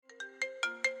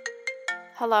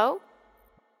Hello?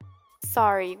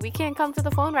 Sorry, we can't come to the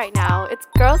phone right now. It's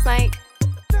girls' night.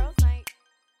 Girls' night.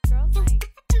 Girls' night.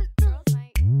 Girls'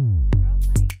 night. Girls'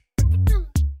 night.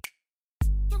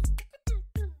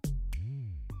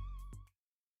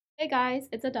 Hey guys,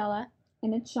 it's Adela.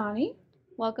 And it's Shawnee.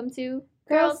 Welcome to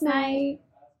Girls' Night.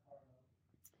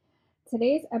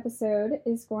 Today's episode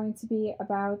is going to be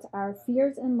about our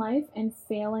fears in life and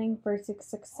failing versus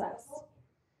success.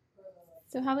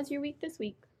 So how was your week this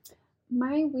week?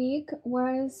 My week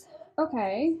was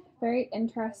okay, very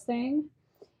interesting.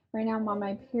 Right now I'm on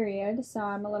my period, so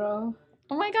I'm a little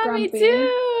Oh my god, grumpy. me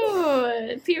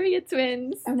too! Period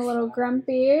twins. I'm a little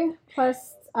grumpy.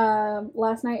 Plus,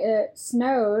 last night it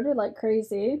snowed like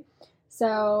crazy.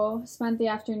 So, spent the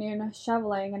afternoon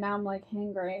shoveling, and now I'm like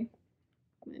hangry.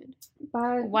 Good.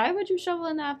 But, Why would you shovel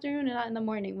in the afternoon and not in the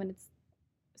morning when it's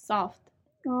soft?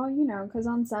 well, you know, because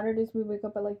on Saturdays we wake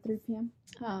up at like 3 p.m.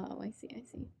 Oh, I see.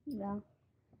 Yeah.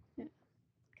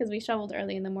 Because we shoveled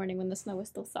early in the morning when the snow was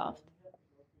still soft.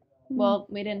 Hmm. Well,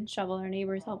 we didn't shovel. Our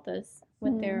neighbors helped us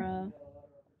with their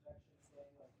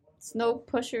snow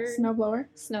pusher.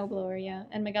 Snowblower. Yeah.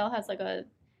 And Miguel has like a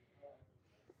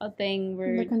thing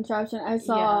where The contraption I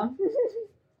saw.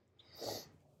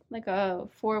 like a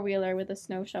 4-wheeler with a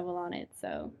snow shovel on it.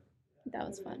 So that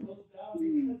was fun.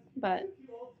 But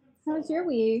How was your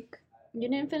week? you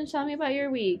didn't finish telling me about your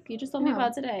week. You just told me No.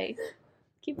 about today.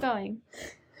 Keep going.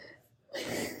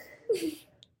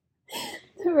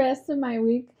 The rest of my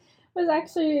week was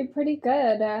actually pretty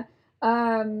good.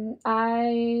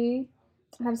 I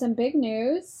have some big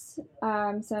news,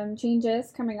 some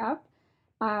changes coming up.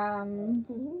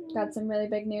 Got some really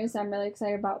big news. I'm really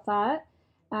excited about that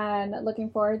and looking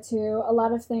forward to a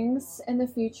lot of things in the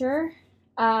future.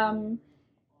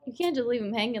 You can't just leave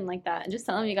him hanging like that and just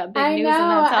tell him you got big I news know,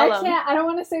 and then tell I him. can't. I don't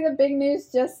want to say the big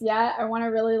news just yet. I want to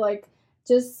really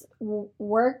just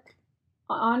work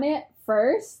on it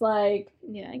first,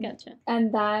 Yeah, I gotcha.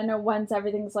 and then once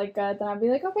everything's good, then I'll be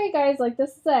like, okay, guys,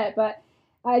 this is it. But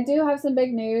I do have some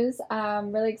big news,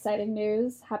 really exciting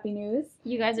news, happy news.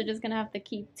 You guys are just gonna have to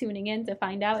keep tuning in to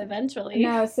find out eventually.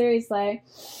 No, seriously.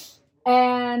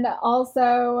 And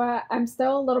also, I'm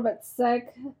still a little bit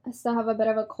sick. I still have a bit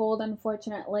of a cold,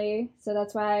 unfortunately. So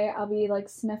that's why I'll be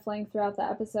sniffling throughout the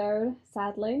episode,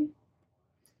 sadly.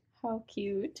 How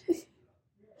cute.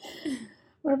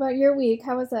 What about your week?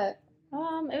 How was it?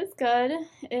 It was good.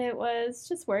 It was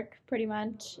just work pretty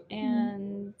much,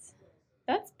 and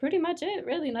that's pretty much it.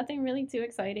 Really, nothing really too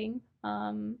exciting.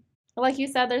 Like you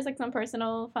said, there's some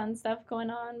personal fun stuff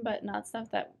going on, but not stuff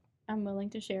that I'm willing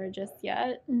to share just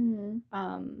yet.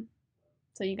 Mm-hmm.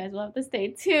 So you guys will have to stay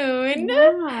tuned.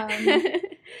 Yeah.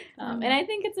 And I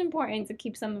think it's important to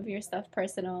keep some of your stuff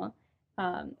personal.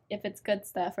 If it's good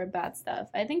stuff or bad stuff.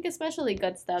 I think especially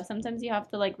good stuff. Sometimes you have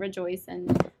to rejoice in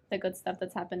the good stuff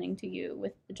that's happening to you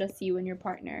with just you and your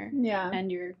partner Yeah.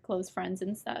 and your close friends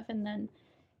and stuff. And then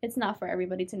it's not for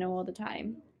everybody to know all the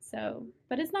time. So,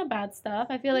 but it's not bad stuff.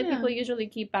 I feel like Yeah. people usually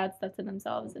keep bad stuff to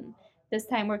themselves, and this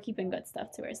time we're keeping good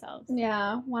stuff to ourselves.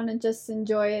 Yeah, want to just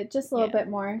enjoy it just a little bit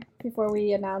more before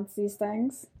we announce these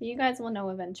things. You guys will know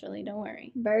eventually, don't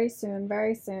worry. Very soon,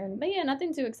 very soon. But yeah,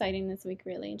 nothing too exciting this week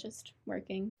really, just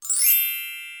working.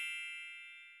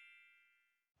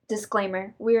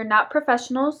 Disclaimer: we are not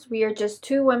professionals. We are just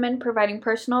two women providing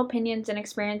personal opinions and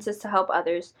experiences to help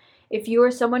others. If you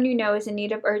or someone you know is in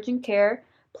need of urgent care,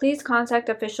 please contact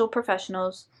official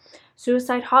professionals.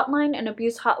 Suicide hotline and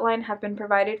abuse hotline have been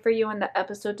provided for you in the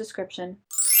episode description.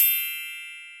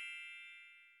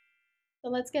 So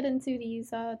let's get into these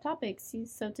topics.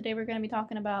 So today we're going to be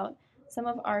talking about some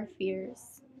of our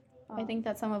fears. I think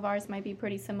that some of ours might be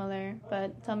pretty similar,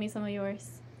 but tell me some of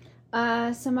yours.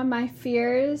 Some of my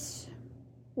fears,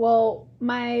 well,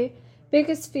 my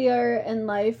biggest fear in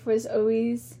life was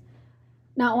always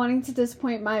not wanting to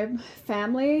disappoint my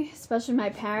family, especially my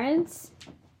parents,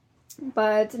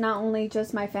 but not only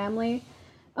just my family,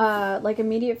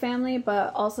 immediate family,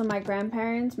 but also my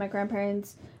grandparents. My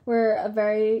grandparents were a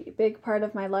very big part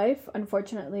of my life.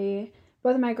 Unfortunately,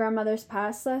 both of my grandmothers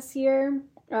passed last year,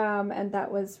 and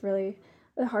that was really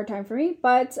a hard time for me,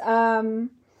 but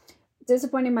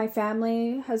disappointing my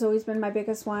family has always been my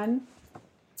biggest one.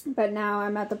 But now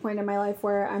I'm at the point in my life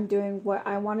where I'm doing what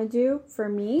I want to do for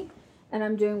me, and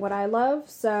I'm doing what I love,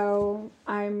 so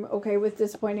I'm okay with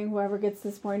disappointing whoever gets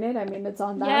disappointed. I mean, it's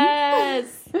on them.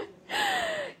 Yes!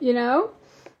 You know?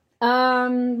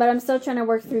 But I'm still trying to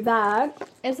work through that.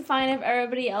 It's fine if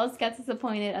everybody else gets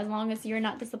disappointed as long as you're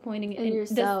not disappointing In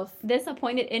yourself.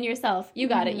 Disappointed in yourself. You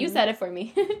got it. You said it for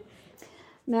me.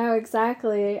 No,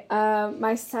 exactly.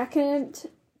 My second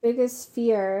biggest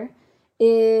fear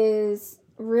is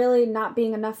really not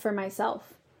being enough for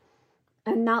myself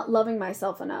and not loving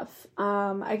myself enough.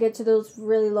 I get to those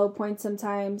really low points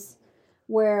sometimes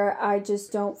where I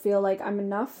just don't feel like I'm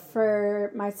enough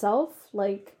for myself,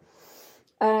 like,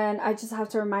 and I just have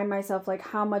to remind myself, like,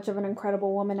 how much of an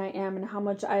incredible woman I am and how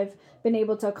much I've been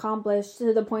able to accomplish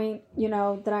to the point, you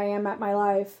know, that I am at my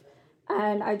life.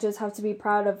 And I just have to be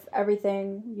proud of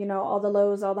everything, you know, all the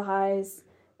lows, all the highs,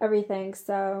 everything.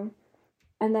 So,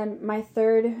 and then my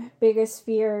third biggest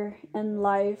fear in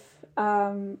life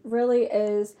really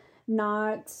is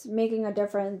not making a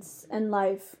difference in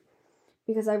life,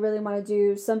 because I really want to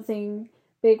do something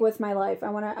big with my life. I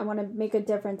want to make a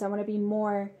difference. I want to be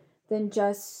more than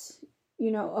just,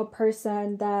 you know, a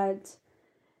person that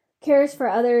cares for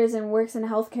others and works in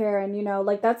healthcare. And, you know,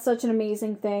 like, that's such an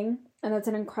amazing thing, and that's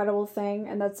an incredible thing,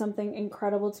 and that's something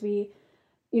incredible to be,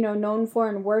 you know, known for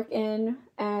and work in,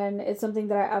 and it's something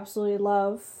that I absolutely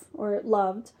love or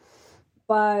loved.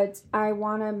 But I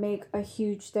want to make a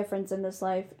huge difference in this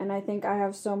life, and I think I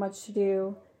have so much to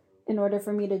do in order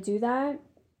for me to do that,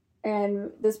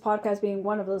 and this podcast being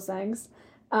one of those things.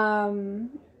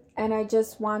 And I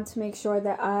just want to make sure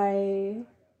that I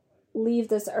leave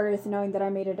this earth knowing that I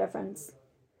made a difference.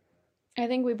 I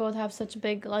think we both have such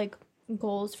big, like,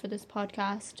 goals for this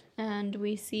podcast, and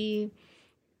we see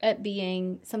it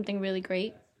being something really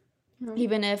great. Mm-hmm.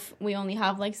 Even if we only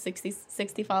have like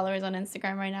 60 followers on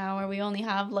Instagram right now, or we only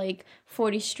have like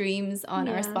 40 streams on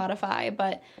our Spotify,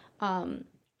 but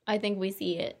I think we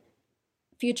see it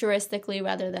futuristically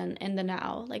rather than in the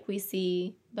now. Like, we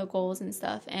see the goals and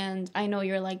stuff, and I know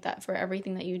you're like that for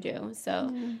everything that you do, so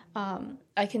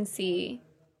I can see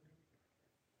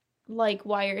like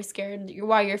why you're scared,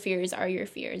 why your fears are your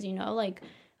fears, you know, like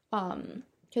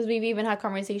because we've even had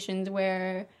conversations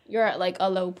where you're at like a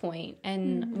low point,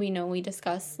 and we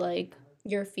discuss like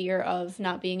your fear of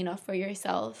not being enough for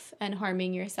yourself and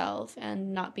harming yourself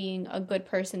and not being a good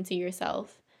person to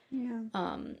yourself,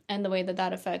 and the way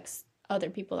that affects other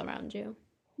people around you.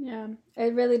 Yeah,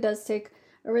 it really does take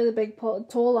a really big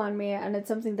toll on me, and it's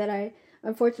something that I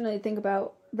unfortunately think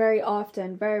about very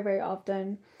often, very, very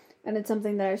often, and it's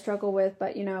something that I struggle with.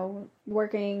 But, you know,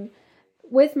 working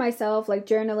with myself, like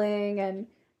journaling and,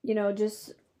 you know,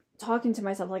 just talking to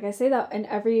myself, like I say that in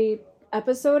every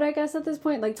episode, I guess, at this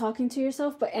point, like talking to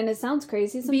yourself, and it sounds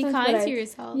crazy sometimes. Be kind to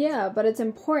yourself. Yeah, but it's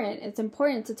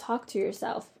important to talk to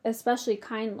yourself, especially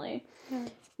kindly,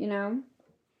 you know.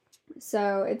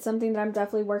 So it's something that I'm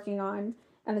definitely working on,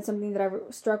 and it's something that I've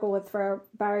struggled with for a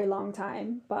very long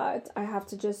time, but I have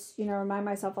to just, you know, remind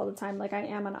myself all the time, like, I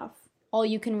am enough. All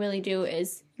you can really do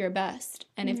is your best,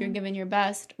 and if you're giving your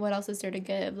best, what else is there to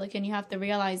give? Like, and you have to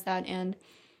realize that and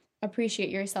appreciate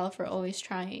yourself for always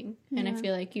trying. And I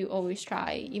feel like you always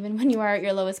try, even when you are at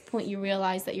your lowest point, you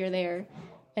realize that you're there,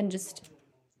 and just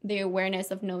the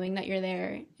awareness of knowing that you're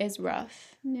there is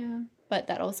rough. But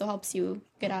that also helps you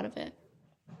get out of it.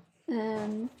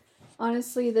 And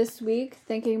honestly, this week,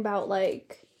 thinking about,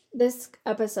 like, this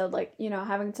episode, like, you know,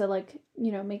 having to, like,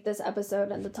 you know, make this episode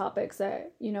and the topics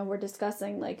that, you know, we're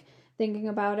discussing, like, thinking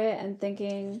about it and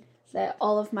thinking that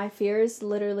all of my fears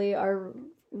literally are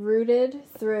rooted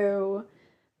through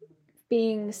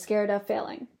being scared of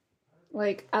failing.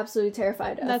 Like, absolutely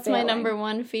terrified of That's failing. my number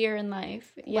one fear in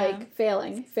life. Yeah. Like,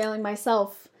 failing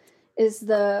myself is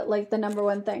the number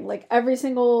one thing. Like, every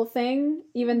single thing,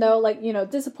 even though, like, you know,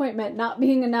 disappointment, not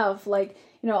being enough, like,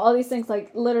 you know, all these things, like,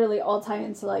 literally all tie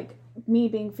into, like, me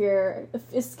being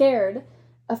scared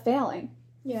of failing.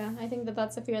 Yeah, I think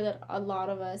that's a fear that a lot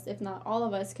of us, if not all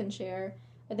of us, can share.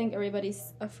 I think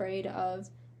everybody's afraid of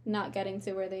not getting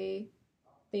to where they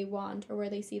want or where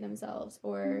they see themselves,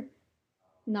 or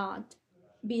not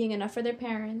being enough for their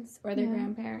parents or their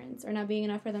grandparents, or not being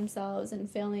enough for themselves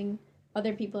and failing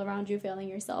other people around you, failing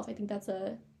yourself. I think that's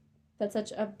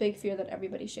such a big fear that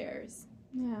everybody shares.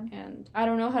 Yeah. And I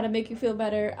don't know how to make you feel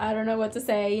better. I don't know what to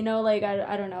say, you know, like,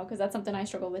 I don't know, because that's something I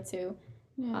struggle with too.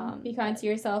 Yeah. Be kind to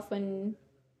yourself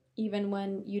even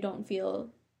when you don't feel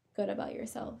good about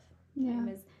yourself. Yeah.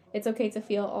 It's okay to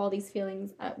feel all these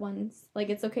feelings at once. Like,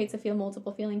 it's okay to feel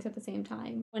multiple feelings at the same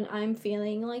time. When I'm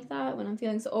feeling like that, when I'm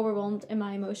feeling so overwhelmed in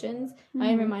my emotions,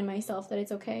 I remind myself that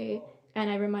it's okay, and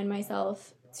I remind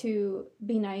myself to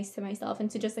be nice to myself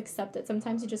and to just accept it.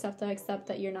 Sometimes you just have to accept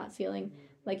that you're not feeling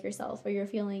like yourself, or you're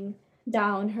feeling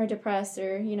down or depressed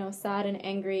or, you know, sad and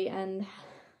angry and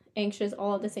anxious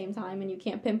all at the same time, and you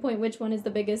can't pinpoint which one is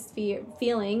the biggest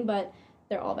feeling, but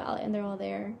they're all valid and they're all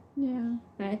there. Yeah.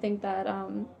 And I think that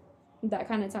that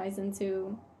kind of ties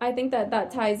into,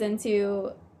 that ties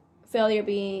into failure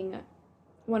being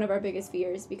one of our biggest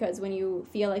fears, because when you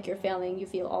feel like you're failing, you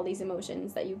feel all these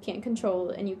emotions that you can't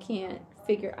control and you can't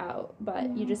figure out,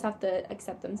 but you just have to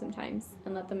accept them sometimes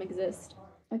and let them exist.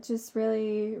 It's just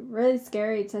really, really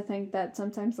scary to think that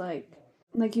sometimes, like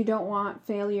you don't want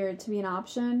failure to be an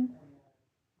option.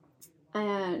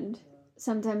 And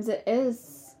sometimes it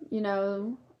is,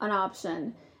 an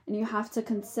option. And you have to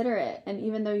consider it. And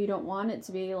even though you don't want it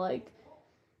to be, like,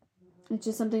 it's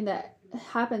just something that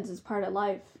happens as part of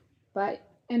life. But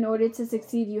in order to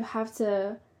succeed, you have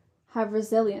to have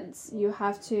resilience. You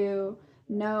have to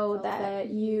know that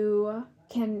you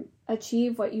can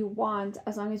achieve what you want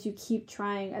as long as you keep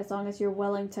trying, as long as you're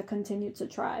willing to continue to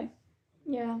try.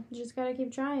 Yeah, you just gotta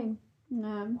keep trying.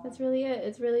 Yeah. That's really it.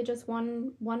 It's really just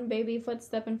one baby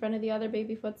footstep in front of the other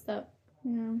baby footstep.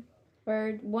 Yeah.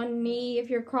 Or one knee, if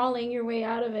you're crawling your way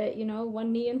out of it,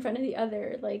 one knee in front of the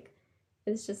other. Like,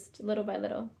 it's just little by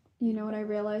little. You know what I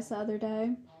realized the other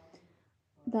day?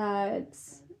 That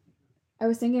I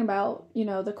was thinking about,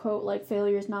 the quote, like,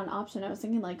 failure is not an option. I was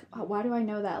thinking, like, why do I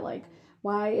know that? Like,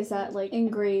 why is that, like,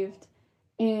 engraved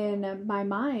in my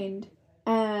mind?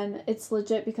 And it's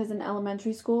legit because in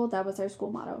elementary school, that was our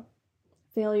school motto.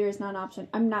 Failure is not an option.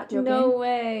 I'm not joking. No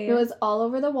way. It was all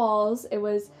over the walls. It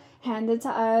was handed to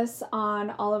us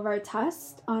on all of our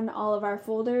tests, on all of our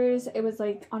folders. It was,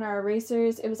 like, on our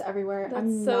erasers. It was everywhere. That's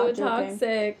I'm so not joking.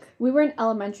 toxic. We were in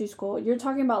elementary school. You're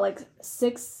talking about, like,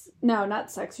 6. No,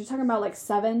 not 6. You're talking about, like,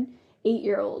 7,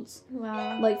 8-year-olds.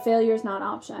 Wow. Like, failure is not an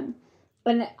option.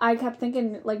 And I kept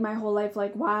thinking, like, my whole life,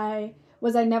 like, why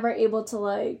was I never able to,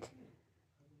 like,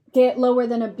 get lower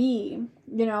than a B,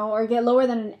 or get lower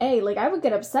than an A? Like, I would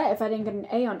get upset if I didn't get an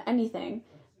A on anything.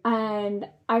 And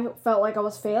I felt like I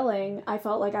was failing. I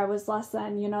felt like I was less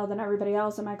than, than everybody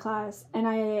else in my class. And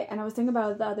I was thinking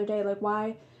about it the other day, like,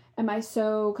 why am I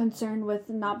so concerned with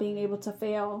not being able to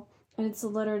fail? And it's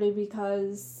literally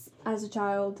because as a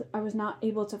child, I was not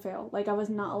able to fail. Like, I was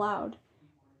not allowed.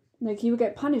 Like, you would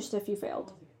get punished if you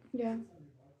failed. Yeah.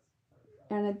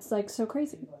 And it's, like, so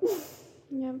crazy.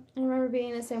 Yeah. I remember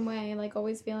being the same way, like,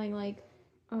 always feeling like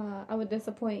I would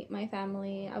disappoint my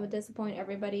family. I would disappoint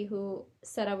everybody who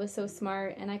said I was so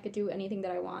smart and I could do anything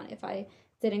that I want. If I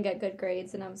didn't get good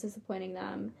grades, then I was disappointing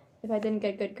them. If I didn't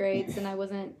get good grades, then I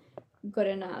wasn't good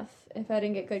enough. If I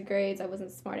didn't get good grades, I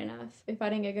wasn't smart enough. If I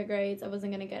didn't get good grades, I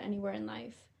wasn't going to get anywhere in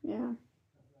life. Yeah.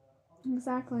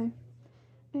 Exactly.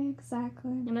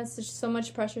 And that's just so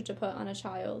much pressure to put on a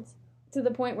child. To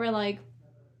the point where, like,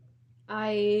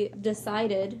 I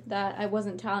decided that I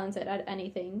wasn't talented at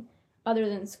anything other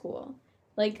than school.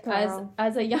 Like,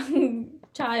 as a young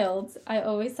child, I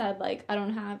always said, like, I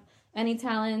don't have any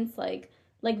talents, like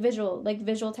visual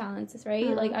talents, right?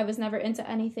 Uh-huh. Like, I was never into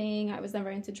anything. I was never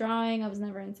into drawing. I was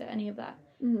never into any of that.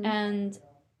 Mm-hmm. And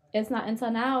it's not until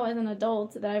now as an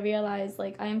adult that I realized,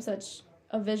 like, I am such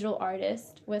a visual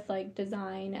artist with, like,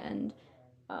 design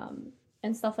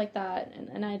and stuff like that.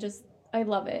 And I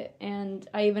love it. And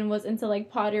I even was into,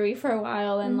 like, pottery for a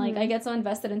while, and like, I get so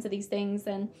invested into these things,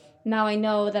 and now I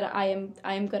know that I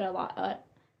am good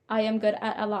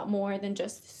at a lot more than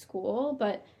just school.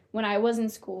 But when I was in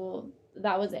school,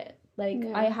 that was it. Like,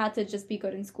 I had to just be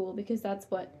good in school because that's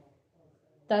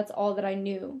all that I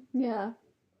knew. Yeah.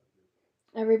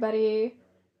 Everybody,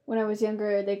 when I was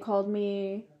younger, they called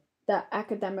me the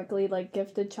academically, like,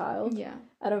 gifted child. Yeah.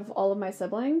 Out of all of my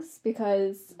siblings,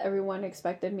 because everyone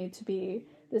expected me to be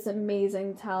this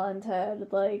amazing,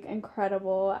 talented, like,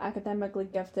 incredible, academically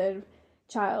gifted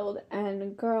child.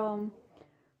 And girl,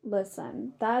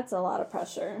 listen, that's a lot of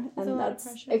pressure, and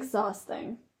that's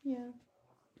exhausting. Yeah.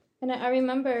 And I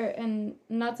remember, and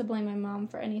not to blame my mom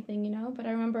for anything, but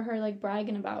I remember her, like,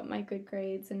 bragging about my good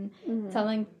grades and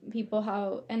telling people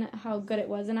how good it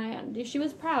was. And she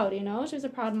was proud, she was a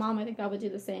proud mom. I think I would do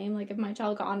the same. Like, if my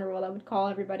child got honor roll, I would call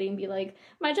everybody and be like,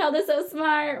 my child is so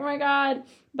smart, oh my God.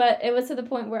 But it was to the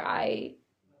point where I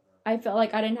felt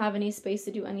like I didn't have any space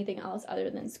to do anything else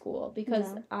other than school,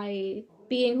 because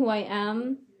being who I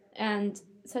am and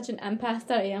such an empath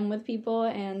that I am with people,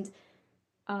 and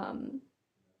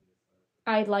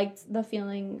I liked the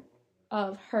feeling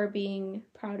of her being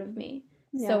proud of me.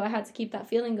 Yeah. So I had to keep that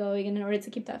feeling going, and in order to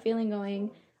keep that feeling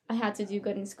going, I had to do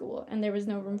good in school, and there was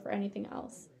no room for anything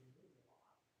else.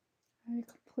 I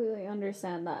completely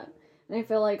understand that. And I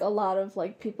feel like a lot of,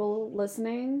 like, people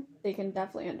listening, they can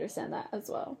definitely understand that as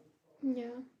well.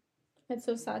 Yeah. It's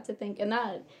so sad to think. And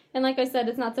like I said,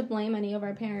 it's not to blame any of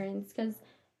our parents, because,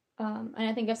 and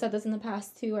I think I've said this in the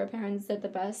past too, our parents did the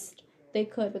best they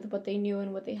could with what they knew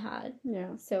and what they had.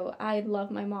 Yeah. So I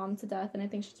love my mom to death, and I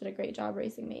think she did a great job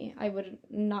raising me. I would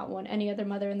not want any other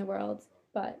mother in the world,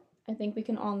 but I think we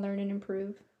can all learn and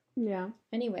improve. Yeah.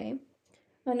 Anyway,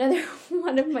 another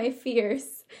one of my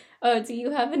fears. Oh, do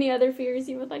you have any other fears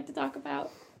you would like to talk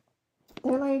about?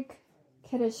 They're like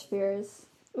kiddish fears.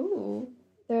 Ooh.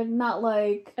 They're not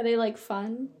like... Are they like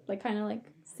fun? Like kind of like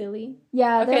silly?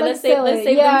 Yeah, they're Okay, like let's silly.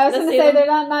 say Yeah, them- I was let's gonna say say them- they're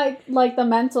not like the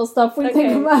mental stuff we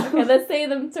think about. Okay, let's say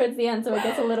them towards the end so it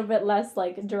gets a little bit less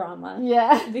like drama.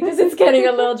 Yeah. Because it's getting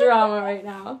a little drama right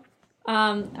now.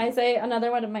 I say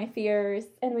another one of my fears,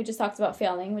 and we just talked about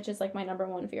failing, which is like my number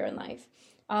one fear in life,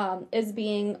 is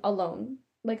being alone.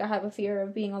 Like I have a fear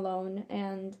of being alone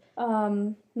and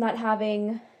not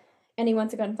having anyone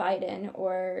to confide in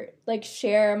or like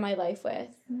share my life with.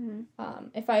 Mm-hmm.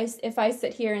 If I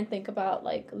sit here and think about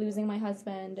like losing my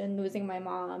husband and losing my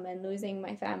mom and losing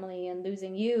my family and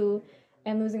losing you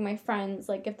and losing my friends,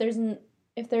 like if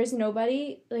there's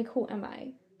nobody, like who am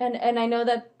I? And I know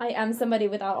that I am somebody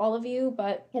without all of you,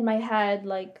 but in my head,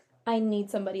 like I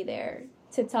need somebody there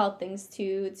to tell things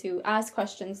to ask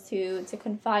questions to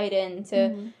confide in,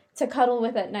 to cuddle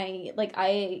with at night. Like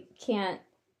I can't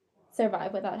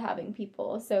survive without having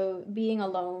people. So being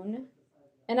alone,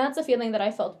 and that's a feeling that I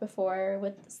felt before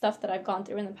with stuff that I've gone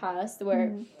through in the past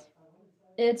where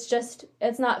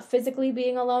it's not physically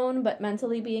being alone, but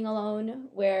mentally being alone,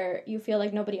 where you feel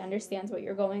like nobody understands what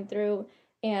you're going through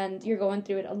and you're going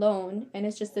through it alone, and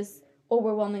it's just this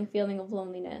overwhelming feeling of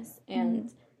loneliness.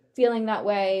 And feeling that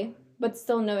way but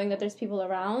still knowing that there's people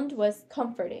around was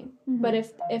comforting. But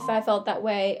if I felt that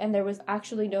way and there was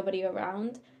actually nobody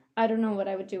around, I don't know what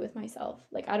I would do with myself.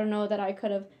 Like, I don't know that I could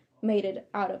have made it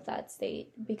out of that state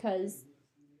because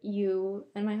you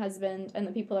and my husband and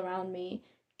the people around me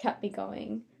kept me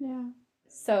going. Yeah.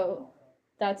 So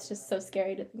that's just so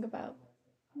scary to think about.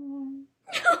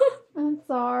 I'm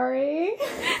sorry.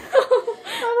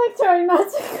 I'm like trying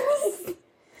not to cry.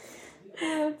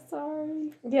 I'm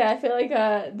sorry. Yeah, I feel like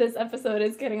this episode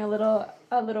is getting a little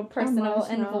personal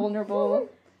and Emotional. vulnerable.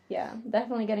 Yeah,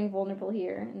 definitely getting vulnerable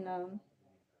here and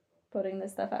putting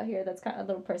this stuff out here that's kind of a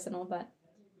little personal, but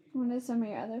What are some of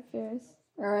your other fears?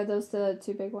 Or are those the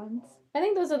two big ones? I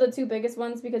think those are the two biggest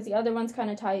ones because the other ones kind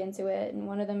of tie into it, and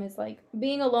one of them is like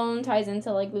being alone ties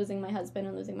into like losing my husband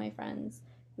and losing my friends.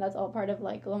 That's all part of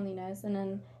like loneliness, and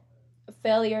then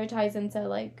failure ties into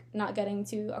like not getting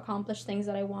to accomplish things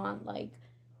that I want, like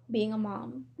being a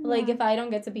mom. Yeah. Like if I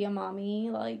don't get to be a mommy,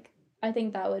 like I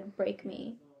think that would break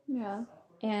me. Yeah.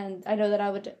 And I know that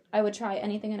I would try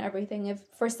anything and everything. If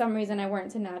for some reason I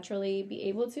weren't to naturally be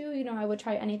able to, you know, I would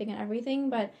try anything and everything,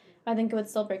 but I think it would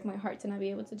still break my heart to not be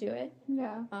able to do it.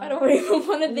 Yeah. I don't even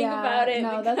want to think about it.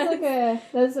 No, because-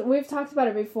 that's we've talked about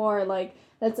it before, like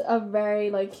that's a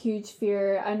very like huge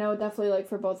fear. I know definitely like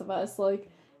for both of us, like,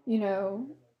 you know,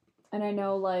 and I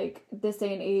know like this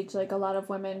day and age, like a lot of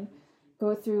women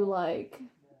go through like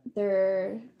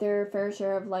their fair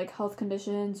share of like health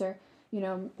conditions or, you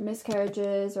know,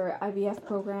 miscarriages or IVF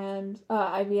programs,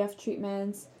 IVF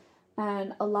treatments,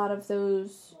 and a lot of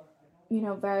those, you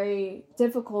know, very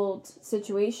difficult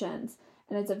situations.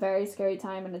 And it's a very scary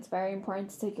time, and it's very important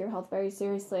to take your health very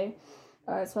seriously,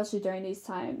 especially during these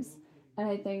times. And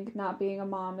I think not being a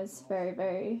mom is very,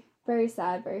 very, very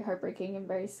sad, very heartbreaking, and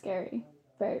very scary.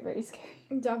 Very, very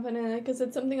scary. Definitely, because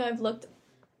it's something I've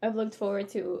looked forward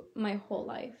to my whole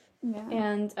life. Yeah.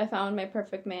 And I found my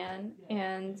perfect man,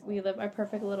 and we live our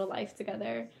perfect little life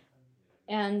together.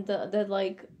 And the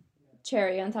like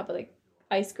cherry on top of like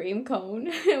ice cream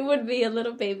cone would be a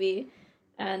little baby.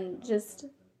 And just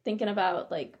thinking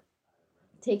about like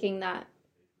taking that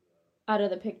out of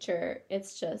the picture,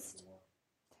 it's just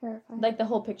Terrifying. like the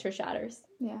whole picture shatters.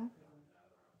 Yeah.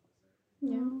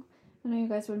 Yeah. No. I know you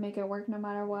guys would make it work no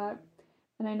matter what.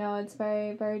 And I know it's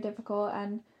very, very difficult,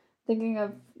 and thinking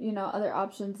of, you know, other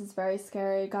options is very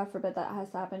scary. God forbid that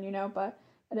has to happen, you know, but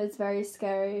it is very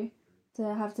scary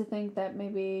to have to think that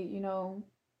maybe, you know,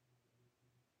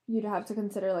 you'd have to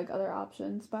consider like other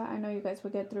options. But I know you guys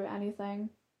would get through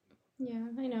anything. Yeah,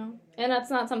 I know. And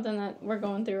that's not something that we're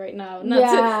going through right now.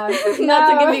 Yeah. Not to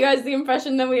No. give you guys the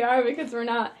impression that we are, because we're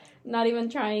not even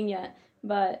trying yet.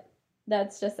 But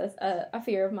that's just a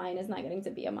fear of mine, is not getting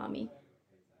to be a mommy.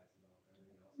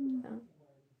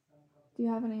 Do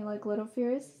you have any like little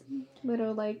fears?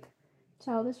 Little like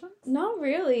childish ones? Not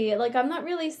really. Like, I'm not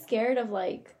really scared of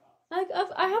I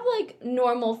have like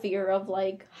normal fear of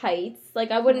like heights. Like,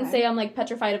 I wouldn't Okay. say I'm like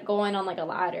petrified of going on like a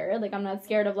ladder. Like, I'm not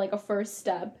scared of like a first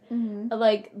step. Mm-hmm.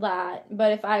 Like that.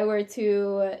 But if I were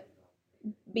to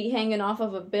be hanging off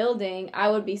of a building, I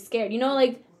would be scared. You know,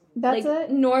 like That's like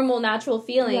it? normal natural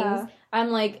feelings. Yeah. I'm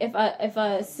like, if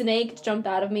a snake jumped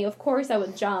out of me, of course I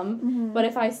would jump. Mm-hmm. But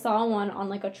if I saw one on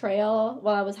like a trail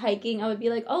while I was hiking, I would be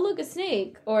like, oh, look, a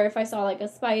snake. Or if I saw like a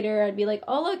spider, I'd be like,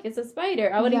 oh, look, it's a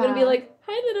spider. I would even be Yeah. like,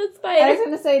 hi, little I was spider.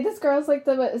 gonna say, this girl's like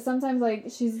sometimes like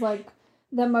she's like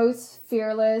the most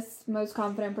fearless, most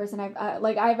confident person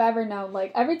I've ever known.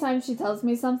 Like, every time she tells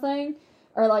me something,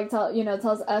 or like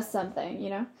tells us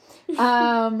something,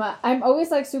 I'm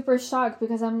always like super shocked,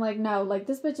 because I'm like, no, like,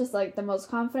 this bitch is like the most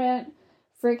confident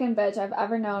freaking bitch I've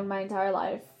ever known my entire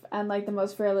life, and like the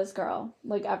most fearless girl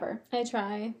like ever. I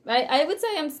try. I would say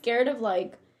I'm scared of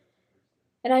like,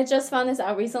 and I just found this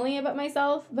out recently about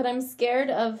myself, but I'm scared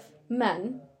of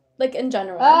men. Like, in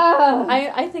general.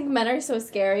 I think men are so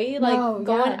scary. Like,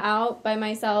 going out by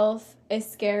myself is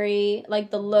scary. Like,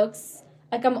 the looks.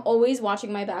 Like, I'm always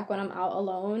watching my back when I'm out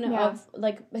alone. Yeah.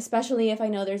 Like, especially if I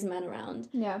know there's men around.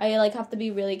 Yeah. I, like, have to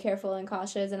be really careful and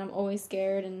cautious, and I'm always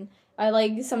scared. And I,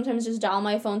 like, sometimes just dial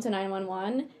my phone to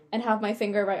 911 and have my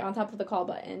finger right on top of the call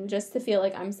button just to feel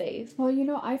like I'm safe. Well,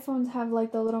 iPhones have,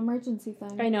 like, the little emergency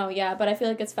thing. I know, yeah, but I feel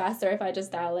like it's faster if I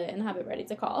just dial it and have it ready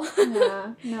to call.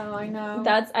 Yeah, no, I know.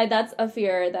 That's a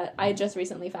fear that I just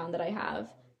recently found that I have.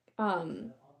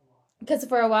 Because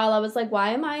for a while I was like,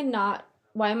 why am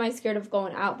I scared of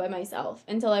going out by myself?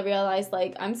 Until I realized,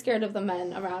 like, I'm scared of the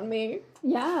men around me.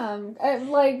 Yeah,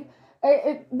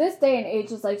 this day and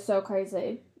age is, like, so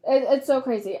crazy. It's so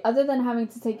crazy. Other than having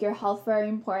to take your health very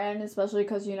important, especially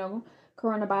because,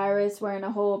 coronavirus, we're in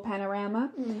a whole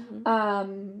panorama.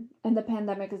 Mm-hmm. And the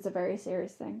pandemic is a very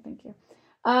serious thing. Thank you.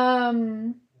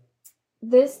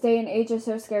 This day and age is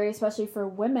so scary, especially for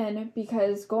women,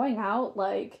 because going out,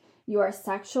 like, you are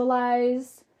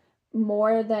sexualized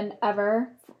more than ever.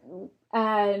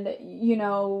 And,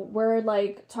 we're,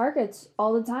 like, targets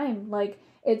all the time. Like,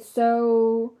 it's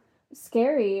so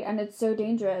scary and it's so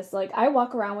dangerous. Like, I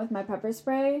walk around with my pepper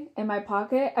spray in my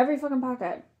pocket, every fucking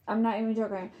pocket. I'm not even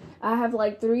joking. I have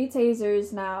like 3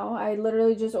 tasers now. I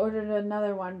literally just ordered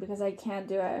another one because I can't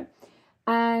do it.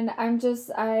 And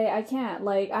I can't.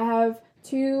 Like, I have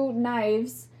 2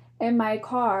 knives in my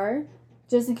car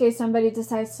just in case somebody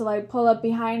decides to, like, pull up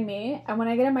behind me. And when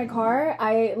I get in my car,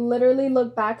 I literally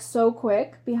look back so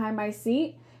quick behind my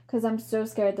seat because I'm so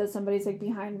scared that somebody's, like,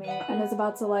 behind me and is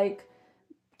about to, like,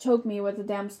 choke me with a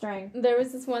damn string. There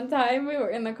was this one time we were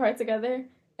in the car together,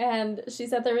 and she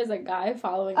said there was a guy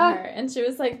following her, and she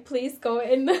was like, please go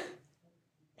in the...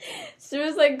 She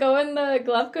was like, go in the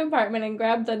glove compartment and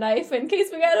grab the knife in case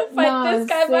we gotta fight this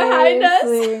guy behind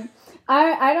us.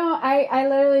 I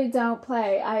literally don't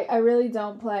play. I really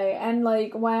don't play. And,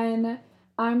 like, when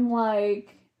I'm,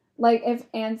 like, if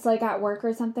Aunt's, like, at work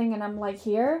or something and I'm, like,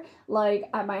 here, like,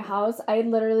 at my house, I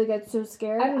literally get so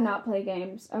scared. I do not play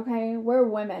games, okay? We're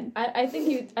women. I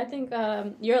think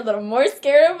you're a little more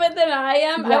scared of it than I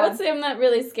am. Yeah. I would say I'm not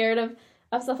really scared of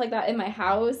stuff like that in my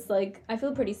house. Like, I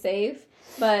feel pretty safe.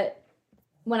 But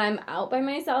when I'm out by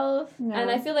myself, and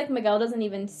I feel like Miguel doesn't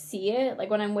even see it. Like,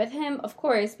 when I'm with him, of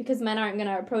course, because men aren't going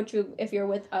to approach you if you're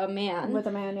with a man. With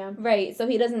a man, yeah. Right, so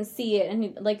he doesn't see it,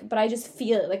 and but I just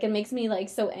feel it. Like, it makes me, like,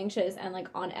 so anxious and, like,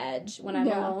 on edge when I'm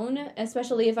alone,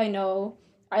 especially if I know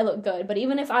I look good. But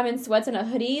even if I'm in sweats and a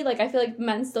hoodie, like, I feel like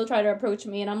men still try to approach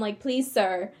me, and I'm like, please,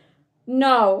 sir,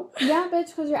 no. Yeah, bitch,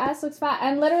 because your ass looks fat.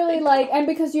 And literally, like, and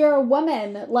because you're a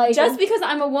woman. Like, just because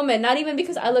I'm a woman, not even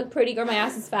because I look pretty or my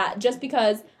ass is fat. Just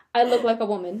because I look like a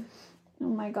woman. Oh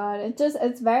my god.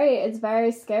 It's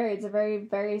very scary. It's a very,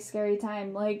 very scary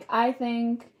time. Like, I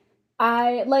think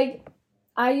I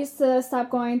used to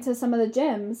stop going to some of the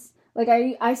gyms. Like,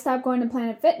 I stopped going to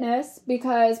Planet Fitness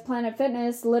because Planet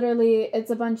Fitness, literally,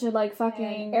 it's a bunch of, like,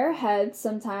 fucking airheads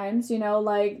sometimes,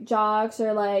 like, jocks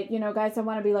or, like, guys that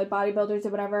want to be, like, bodybuilders or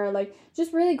whatever, or, like,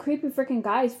 just really creepy freaking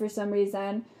guys for some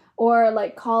reason, or,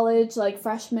 like, college, like,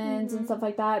 freshmen and stuff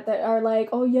like that are, like,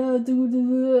 oh, yeah,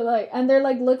 like, and they're,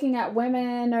 like, looking at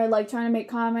women or, like, trying to make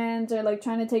comments or, like,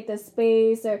 trying to take the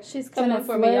space or... She's coming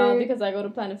for me, y'all, because I go to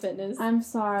Planet Fitness. I'm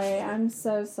sorry. I'm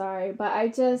so sorry. But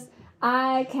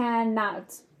I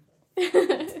cannot.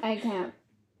 I can't.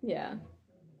 Yeah.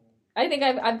 I think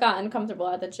I've gotten comfortable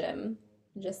at the gym.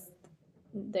 I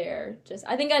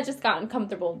think I just gotten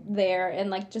comfortable there and,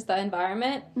 like, just the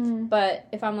environment. But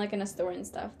if I'm, like, in a store and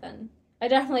stuff, then I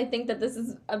definitely think that this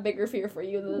is a bigger fear for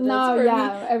you than it is for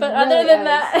me. But other than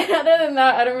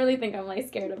that, I don't really think I'm, like,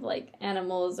 scared of, like,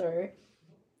 animals or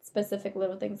specific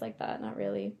little things like that. Not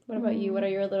really. What about you? What are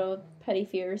your little petty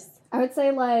fears? I would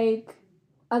say, like,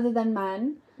 other than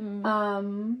men,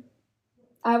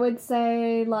 I would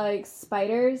say, like,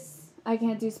 spiders. I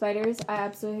can't do spiders. I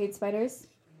absolutely hate spiders.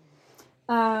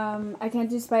 I can't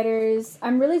do spiders.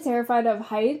 I'm really terrified of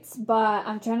heights, but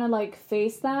I'm trying to, like,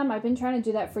 face them. I've been trying to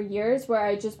do that for years, where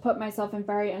I just put myself in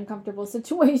very uncomfortable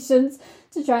situations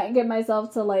to try and get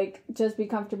myself to, like, just be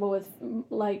comfortable with,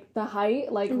 like, the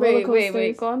height, like, roller coasters.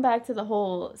 Wait. Going back to the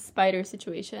whole spider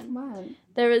situation. What?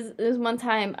 There was one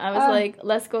time I was like,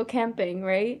 let's go camping,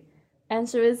 right? And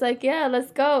she was like, yeah,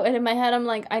 let's go. And in my head, I'm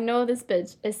like, I know this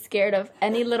bitch is scared of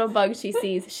any little bug she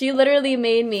sees. She literally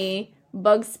made me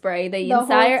bug spray the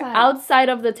entire outside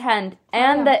of the tent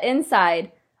and the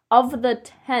inside of the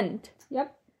tent.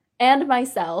 Yep. And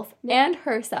myself and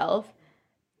herself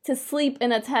to sleep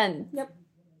in a tent. Yep.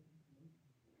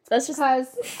 That's just because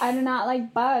I do not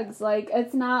like bugs. Like,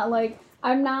 it's not like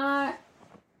I'm a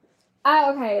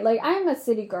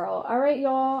city girl. All right,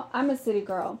 y'all. I'm a city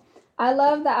girl. I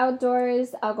love the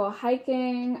outdoors. I'll go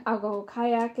hiking. I'll go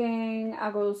kayaking.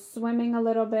 I'll go swimming a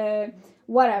little bit.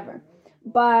 Whatever.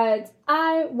 But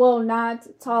I will not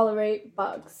tolerate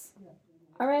bugs.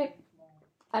 All right?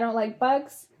 I don't like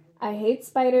bugs. I hate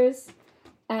spiders.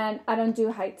 And I don't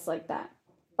do hikes like that.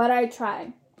 But I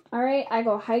try. All right? I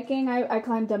go hiking. I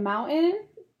climbed a mountain.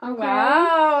 Okay?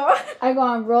 Wow. I go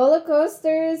on roller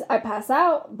coasters. I pass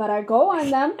out, but I go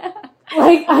on them.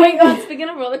 Like, oh my god, speaking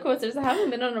of roller coasters, I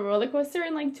haven't been on a roller coaster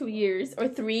in like 2 years or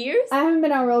 3 years. I haven't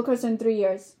been on a roller coaster in 3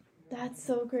 years. That's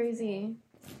so crazy.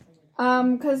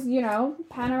 Because,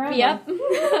 panorama. Yep.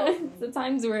 The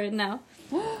times we're in now.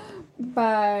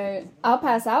 But I'll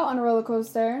pass out on a roller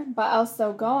coaster, but I'll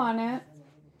still go on it.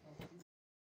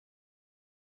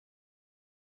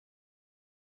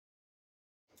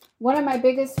 One of my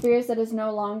biggest fears that is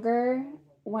no longer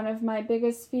one of my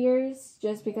biggest fears,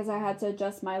 just because I had to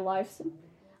adjust my life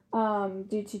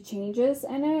due to changes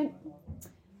in it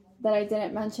that I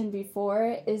didn't mention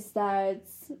before, is that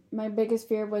my biggest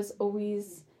fear was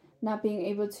always not being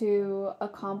able to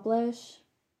accomplish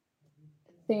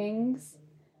things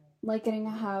like getting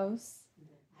a house,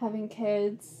 having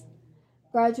kids,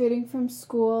 graduating from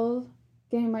school,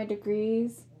 getting my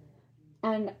degrees,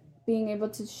 and being able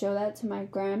to show that to my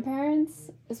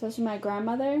grandparents, especially my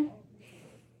grandmother.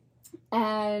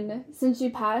 And since she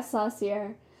passed last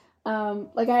year, I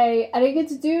didn't get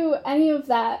to do any of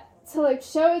that to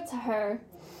show it to her.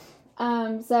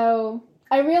 So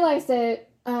I realized it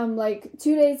 2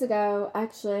 days ago,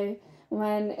 actually,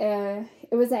 when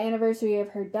it was the anniversary of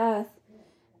her death,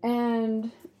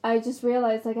 and I just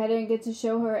realized I didn't get to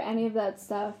show her any of that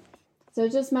stuff. So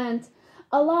it just meant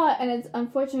a lot, and it's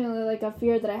unfortunately a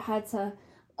fear that I had to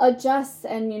adjust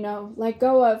and let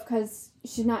go of, because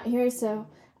she's not here, so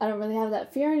I don't really have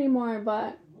that fear anymore.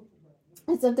 But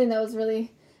it's something that was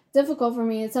really difficult for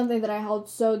me. It's something that I held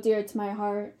so dear to my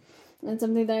heart, and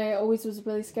something that I always was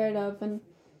really scared of. And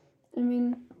I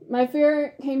mean, my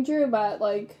fear came true, but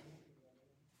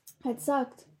it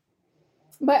sucked.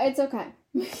 But it's okay.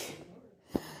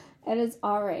 It is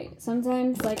alright.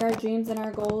 Sometimes, our dreams and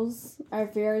our goals, our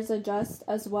fears adjust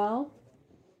as well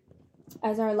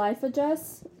as our life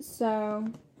adjusts. So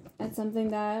it's something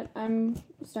that I'm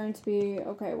starting to be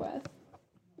okay with.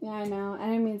 Yeah, I know. I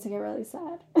didn't mean to get really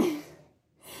sad.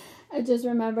 I just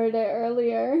remembered it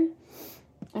earlier.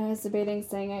 I was debating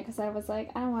saying it because I was like,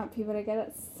 I don't want people to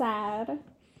get sad.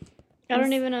 I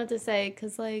don't even know what to say,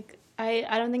 because I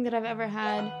don't think that I've ever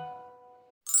had.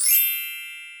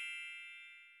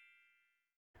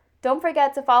 Don't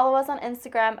forget to follow us on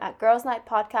Instagram at Girls Night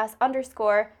Podcast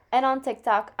 _ and on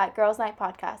TikTok at Girls Night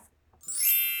Podcast.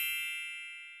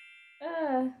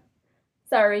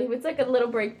 Sorry, we took a little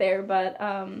break there, but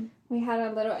we had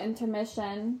a little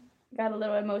intermission. Got a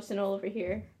little emotional over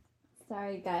here.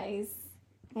 Sorry, guys.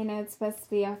 I know it's supposed to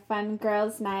be a fun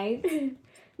girls' night.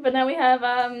 But now we have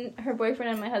her boyfriend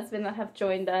and my husband that have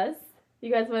joined us.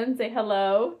 You guys want to say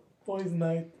hello? Boys'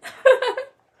 night.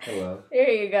 Hello. There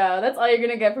you go. That's all you're going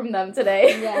to get from them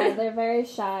today. Yeah, they're very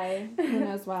shy. Who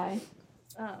knows why?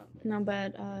 No,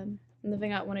 but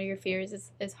living out one of your fears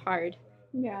is hard.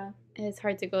 Yeah. It's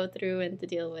hard to go through and to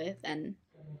deal with and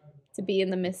to be in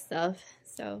the midst of.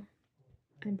 So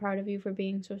I'm proud of you for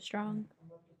being so strong.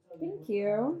 Thank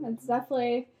you. It's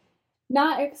definitely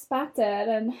not expected,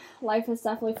 and life is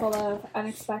definitely full of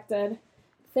unexpected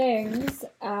things.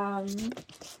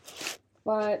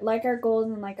 But our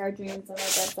goals and our dreams, and like I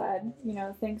said,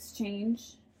 things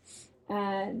change,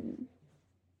 and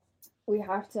we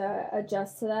have to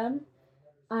adjust to them.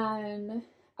 And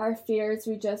our fears,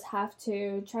 we just have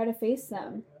to try to face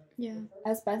them. Yeah.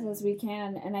 As best as we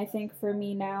can. And I think for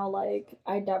me now,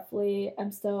 I definitely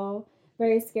am still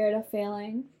very scared of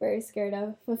failing, very scared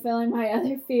of fulfilling my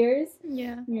other fears.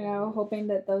 Yeah. Hoping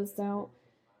that those don't,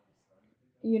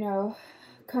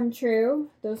 come true.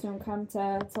 Those don't come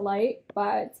to light.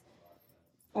 But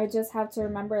I just have to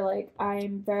remember,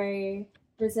 I'm very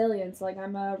resilient.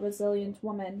 I'm a resilient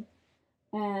woman.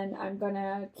 And I'm going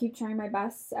to keep trying my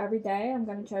best every day. I'm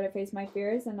going to try to face my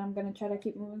fears, and I'm going to try to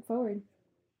keep moving forward.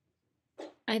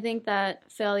 I think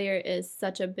that failure is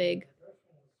such a big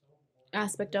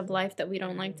aspect of life that we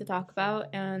don't like to talk about,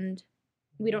 and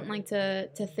we don't like to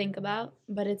think about,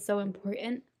 but it's so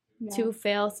important Yeah. to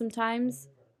fail sometimes.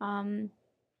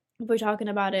 If we're talking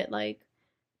about it like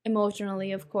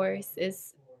emotionally, of course,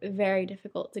 is very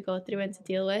difficult to go through and to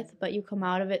deal with, but you come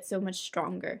out of it so much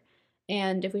stronger.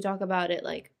 And if we talk about it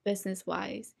like business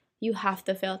wise, you have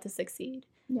to fail to succeed.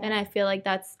 Yeah. And I feel like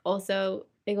that's also,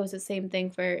 it goes the same thing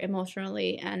for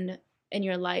emotionally and in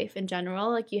your life in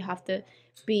general. Like you have to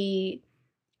be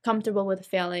comfortable with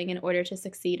failing in order to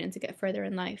succeed and to get further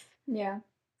in life. Yeah,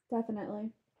 definitely.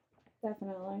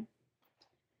 Definitely.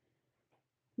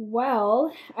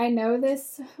 Well, I know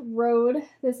this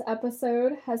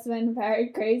episode has been very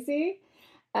crazy,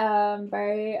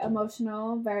 very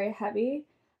emotional, very heavy,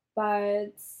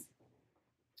 but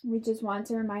we just want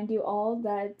to remind you all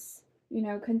that,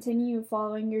 continue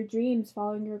following your dreams,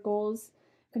 following your goals,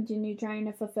 continue trying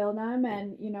to fulfill them.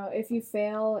 And, if you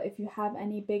fail, if you have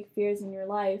any big fears in your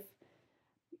life,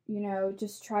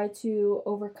 just try to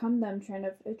overcome them,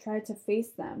 try to face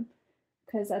them.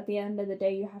 Because at the end of the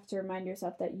day, you have to remind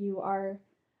yourself that you are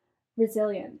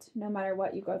resilient no matter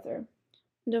what you go through.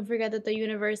 Don't forget that the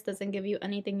universe doesn't give you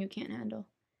anything you can't handle.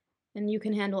 And you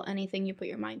can handle anything you put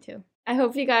your mind to. I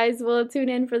hope you guys will tune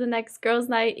in for the next girls'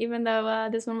 night, even though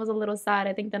this one was a little sad.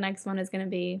 I think the next one is going to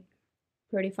be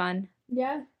pretty fun.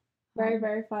 Yeah, very,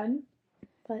 very fun.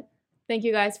 But thank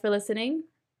you guys for listening.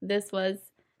 This was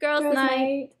Girls'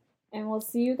 Night. And we'll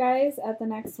see you guys at the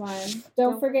next one.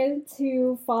 Don't forget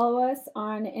to follow us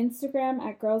on Instagram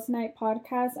at Girls Night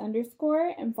Podcast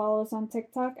 _ and follow us on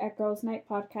TikTok at Girls Night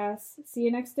Podcast. See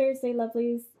you next Thursday,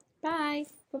 lovelies. Bye.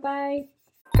 Bye-bye.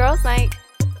 Girls' Night.